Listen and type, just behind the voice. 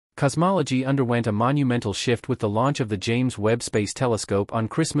Cosmology underwent a monumental shift with the launch of the James Webb Space Telescope on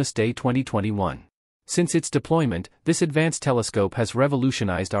Christmas Day 2021. Since its deployment, this advanced telescope has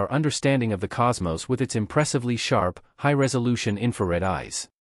revolutionized our understanding of the cosmos with its impressively sharp, high-resolution infrared eyes.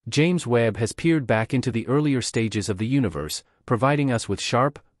 James Webb has peered back into the earlier stages of the universe, providing us with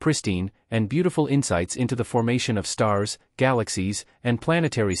sharp, pristine, and beautiful insights into the formation of stars, galaxies, and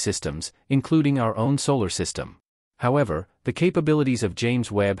planetary systems, including our own solar system. However, the capabilities of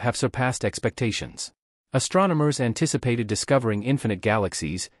James Webb have surpassed expectations. Astronomers anticipated discovering infinite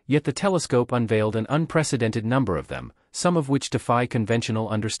galaxies, yet the telescope unveiled an unprecedented number of them, some of which defy conventional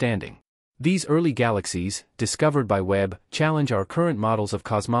understanding. These early galaxies, discovered by Webb, challenge our current models of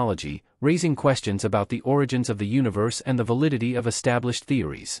cosmology, raising questions about the origins of the universe and the validity of established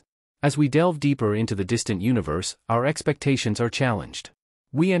theories. As we delve deeper into the distant universe, our expectations are challenged.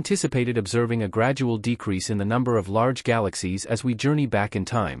 We anticipated observing a gradual decrease in the number of large galaxies as we journey back in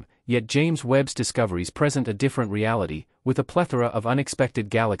time, yet James Webb's discoveries present a different reality, with a plethora of unexpected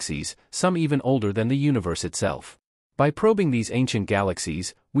galaxies, some even older than the universe itself. By probing these ancient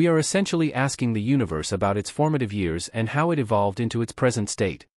galaxies, we are essentially asking the universe about its formative years and how it evolved into its present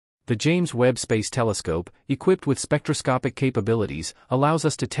state. The James Webb Space Telescope, equipped with spectroscopic capabilities, allows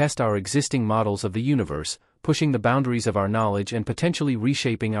us to test our existing models of the universe, pushing the boundaries of our knowledge and potentially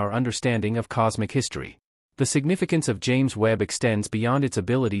reshaping our understanding of cosmic history. The significance of James Webb extends beyond its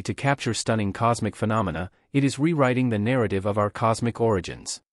ability to capture stunning cosmic phenomena; it is rewriting the narrative of our cosmic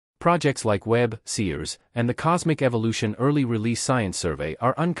origins. Projects like Webb, Sears, and the Cosmic Evolution Early Release Science Survey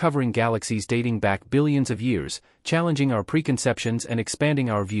are uncovering galaxies dating back billions of years, challenging our preconceptions and expanding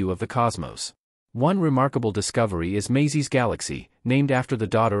our view of the cosmos. One remarkable discovery is Maisie's galaxy, named after the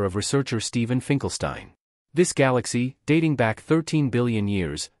daughter of researcher Stephen Finkelstein. This galaxy, dating back 13 billion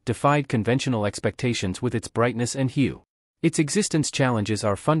years, defied conventional expectations with its brightness and hue. Its existence challenges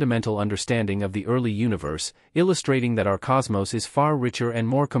our fundamental understanding of the early universe, illustrating that our cosmos is far richer and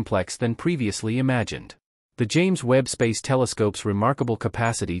more complex than previously imagined. The James Webb Space Telescope's remarkable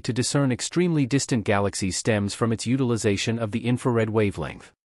capacity to discern extremely distant galaxies stems from its utilization of the infrared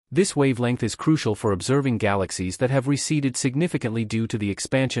wavelength. This wavelength is crucial for observing galaxies that have receded significantly due to the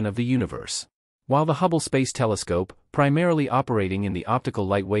expansion of the universe. While the Hubble Space Telescope, primarily operating in the optical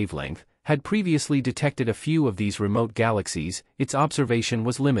light wavelength, had previously detected a few of these remote galaxies, its observation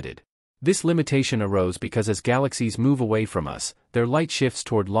was limited. This limitation arose because as galaxies move away from us, their light shifts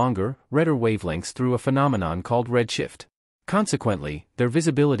toward longer, redder wavelengths through a phenomenon called redshift. Consequently, their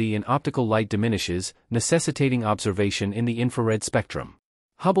visibility in optical light diminishes, necessitating observation in the infrared spectrum.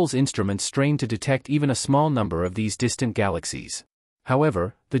 Hubble's instruments strained to detect even a small number of these distant galaxies.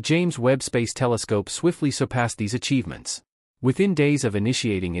 However, the James Webb Space Telescope swiftly surpassed these achievements. Within days of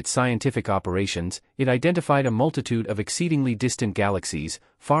initiating its scientific operations, it identified a multitude of exceedingly distant galaxies,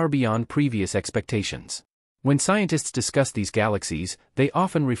 far beyond previous expectations. When scientists discuss these galaxies, they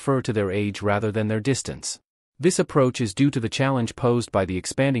often refer to their age rather than their distance. This approach is due to the challenge posed by the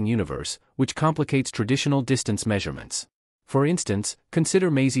expanding universe, which complicates traditional distance measurements. For instance,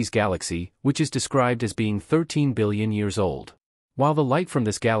 consider Maisie's galaxy, which is described as being 13 billion years old. While the light from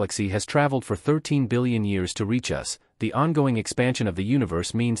this galaxy has traveled for 13 billion years to reach us, the ongoing expansion of the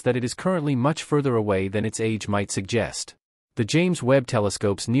universe means that it is currently much further away than its age might suggest. The James Webb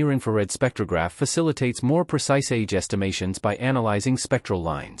Telescope's near-infrared spectrograph facilitates more precise age estimations by analyzing spectral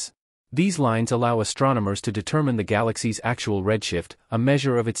lines. These lines allow astronomers to determine the galaxy's actual redshift, a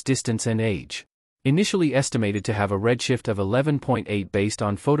measure of its distance and age. Initially estimated to have a redshift of 11.8 based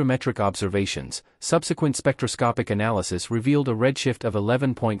on photometric observations, subsequent spectroscopic analysis revealed a redshift of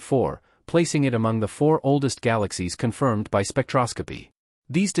 11.4, placing it among the 4 oldest galaxies confirmed by spectroscopy.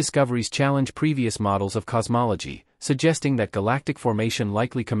 These discoveries challenge previous models of cosmology, suggesting that galactic formation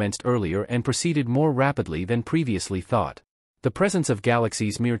likely commenced earlier and proceeded more rapidly than previously thought. The presence of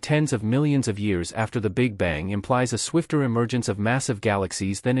galaxies mere tens of millions of years after the Big Bang implies a swifter emergence of massive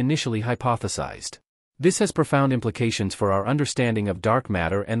galaxies than initially hypothesized. This has profound implications for our understanding of dark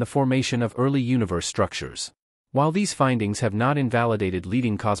matter and the formation of early universe structures. While these findings have not invalidated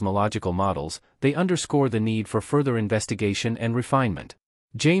leading cosmological models, they underscore the need for further investigation and refinement.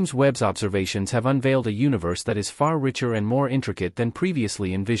 James Webb's observations have unveiled a universe that is far richer and more intricate than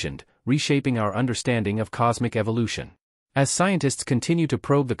previously envisioned, reshaping our understanding of cosmic evolution. As scientists continue to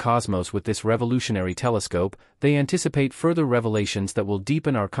probe the cosmos with this revolutionary telescope, they anticipate further revelations that will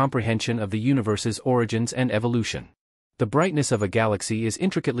deepen our comprehension of the universe's origins and evolution. The brightness of a galaxy is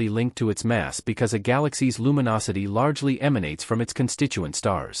intricately linked to its mass because a galaxy's luminosity largely emanates from its constituent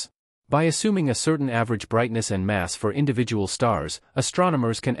stars. By assuming a certain average brightness and mass for individual stars,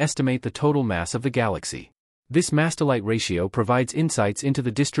 astronomers can estimate the total mass of the galaxy. This mass-to-light ratio provides insights into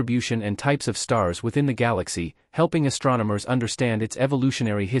the distribution and types of stars within the galaxy, helping astronomers understand its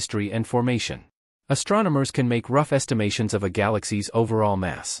evolutionary history and formation. Astronomers can make rough estimations of a galaxy's overall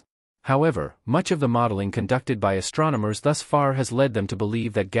mass. However, much of the modeling conducted by astronomers thus far has led them to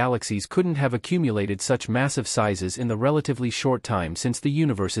believe that galaxies couldn't have accumulated such massive sizes in the relatively short time since the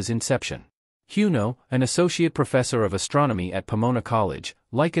universe's inception. Huno, an associate professor of astronomy at Pomona College,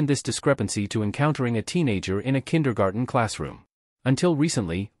 likened this discrepancy to encountering a teenager in a kindergarten classroom. Until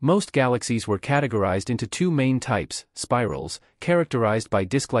recently, most galaxies were categorized into two main types: spirals, characterized by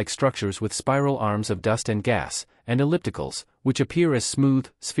disk-like structures with spiral arms of dust and gas, and ellipticals, which appear as smooth,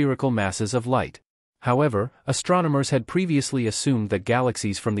 spherical masses of light. However, astronomers had previously assumed that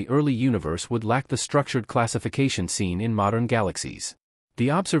galaxies from the early universe would lack the structured classification seen in modern galaxies. The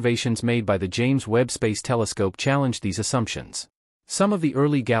observations made by the James Webb Space Telescope challenged these assumptions. Some of the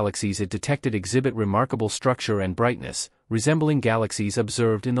early galaxies it detected exhibit remarkable structure and brightness, resembling galaxies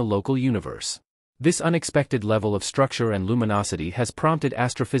observed in the local universe. This unexpected level of structure and luminosity has prompted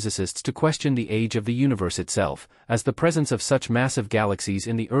astrophysicists to question the age of the universe itself, as the presence of such massive galaxies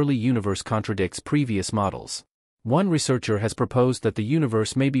in the early universe contradicts previous models. One researcher has proposed that the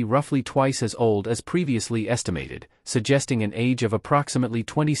universe may be roughly twice as old as previously estimated, suggesting an age of approximately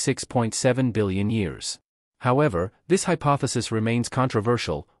 26.7 billion years. However, this hypothesis remains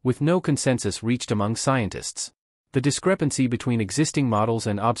controversial, with no consensus reached among scientists. The discrepancy between existing models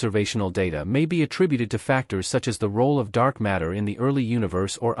and observational data may be attributed to factors such as the role of dark matter in the early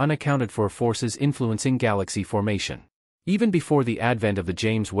universe or unaccounted for forces influencing galaxy formation. Even before the advent of the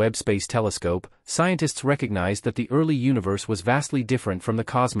James Webb Space Telescope, scientists recognized that the early universe was vastly different from the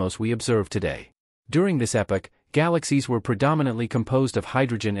cosmos we observe today. During this epoch, galaxies were predominantly composed of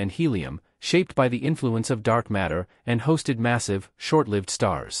hydrogen and helium, shaped by the influence of dark matter, and hosted massive, short-lived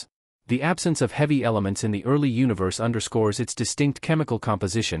stars. The absence of heavy elements in the early universe underscores its distinct chemical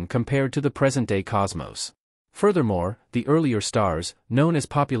composition compared to the present-day cosmos. Furthermore, the earlier stars, known as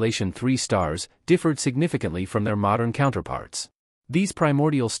population 3 stars, differed significantly from their modern counterparts. These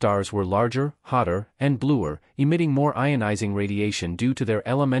primordial stars were larger, hotter, and bluer, emitting more ionizing radiation due to their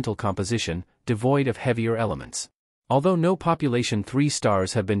elemental composition, devoid of heavier elements. Although no population 3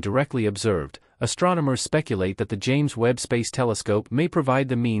 stars have been directly observed, astronomers speculate that the James Webb Space Telescope may provide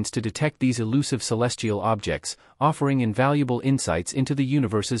the means to detect these elusive celestial objects, offering invaluable insights into the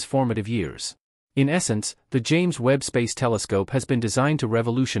universe's formative years. In essence, the James Webb Space Telescope has been designed to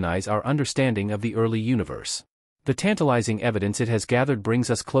revolutionize our understanding of the early universe. The tantalizing evidence it has gathered brings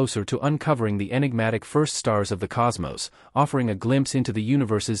us closer to uncovering the enigmatic first stars of the cosmos, offering a glimpse into the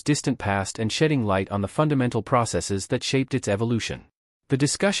universe's distant past and shedding light on the fundamental processes that shaped its evolution. The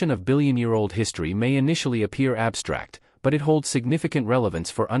discussion of billion-year-old history may initially appear abstract, but it holds significant relevance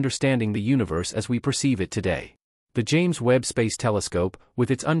for understanding the universe as we perceive it today. The James Webb Space Telescope,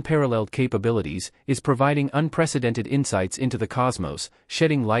 with its unparalleled capabilities, is providing unprecedented insights into the cosmos,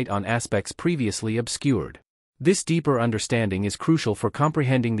 shedding light on aspects previously obscured. This deeper understanding is crucial for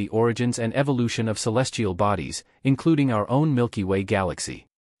comprehending the origins and evolution of celestial bodies, including our own Milky Way galaxy.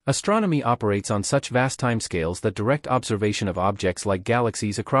 Astronomy operates on such vast timescales that direct observation of objects like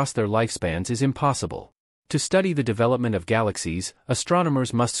galaxies across their lifespans is impossible. To study the development of galaxies,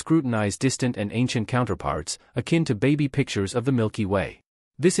 astronomers must scrutinize distant and ancient counterparts, akin to baby pictures of the Milky Way.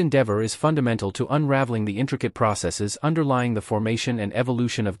 This endeavor is fundamental to unraveling the intricate processes underlying the formation and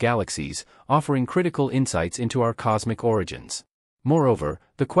evolution of galaxies, offering critical insights into our cosmic origins. Moreover,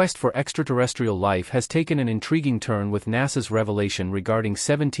 the quest for extraterrestrial life has taken an intriguing turn with NASA's revelation regarding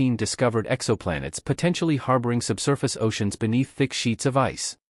 17 discovered exoplanets potentially harboring subsurface oceans beneath thick sheets of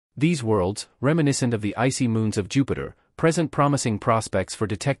ice. These worlds, reminiscent of the icy moons of Jupiter, present promising prospects for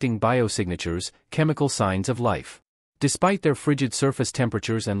detecting biosignatures, chemical signs of life. Despite their frigid surface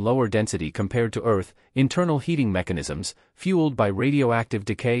temperatures and lower density compared to Earth, internal heating mechanisms, fueled by radioactive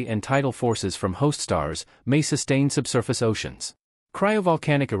decay and tidal forces from host stars, may sustain subsurface oceans.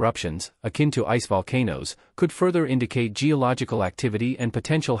 Cryovolcanic eruptions, akin to ice volcanoes, could further indicate geological activity and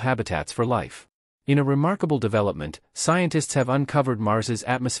potential habitats for life. In a remarkable development, scientists have uncovered Mars's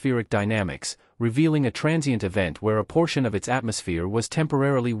atmospheric dynamics, revealing a transient event where a portion of its atmosphere was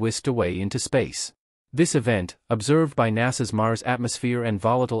temporarily whisked away into space. This event, observed by NASA's Mars Atmosphere and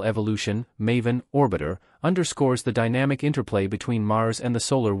Volatile Evolution (MAVEN) orbiter, underscores the dynamic interplay between Mars and the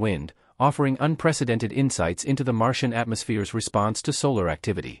solar wind, offering unprecedented insights into the Martian atmosphere's response to solar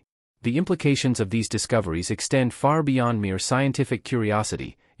activity. The implications of these discoveries extend far beyond mere scientific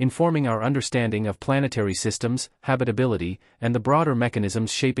curiosity, informing our understanding of planetary systems, habitability, and the broader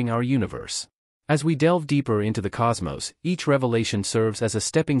mechanisms shaping our universe. As we delve deeper into the cosmos, each revelation serves as a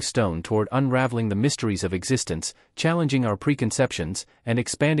stepping stone toward unraveling the mysteries of existence, challenging our preconceptions, and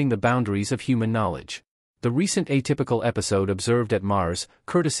expanding the boundaries of human knowledge. The recent atypical episode observed at Mars,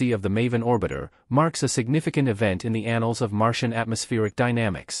 courtesy of the MAVEN orbiter, marks a significant event in the annals of Martian atmospheric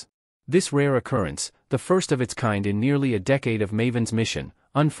dynamics. This rare occurrence, the first of its kind in nearly a decade of MAVEN's mission,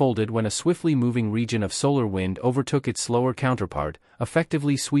 unfolded when a swiftly moving region of solar wind overtook its slower counterpart,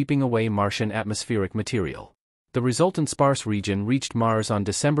 effectively sweeping away Martian atmospheric material. The resultant sparse region reached Mars on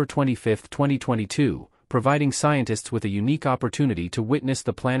December 25, 2022, providing scientists with a unique opportunity to witness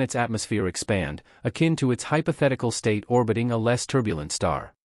the planet's atmosphere expand, akin to its hypothetical state orbiting a less turbulent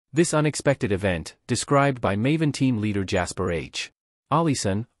star. This unexpected event, described by MAVEN team leader Jasper H.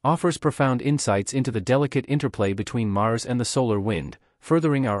 Allison, offers profound insights into the delicate interplay between Mars and the solar wind,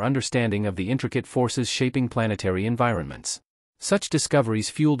 furthering our understanding of the intricate forces shaping planetary environments. Such discoveries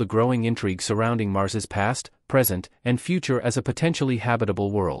fuel the growing intrigue surrounding Mars's past, present, and future as a potentially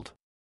habitable world.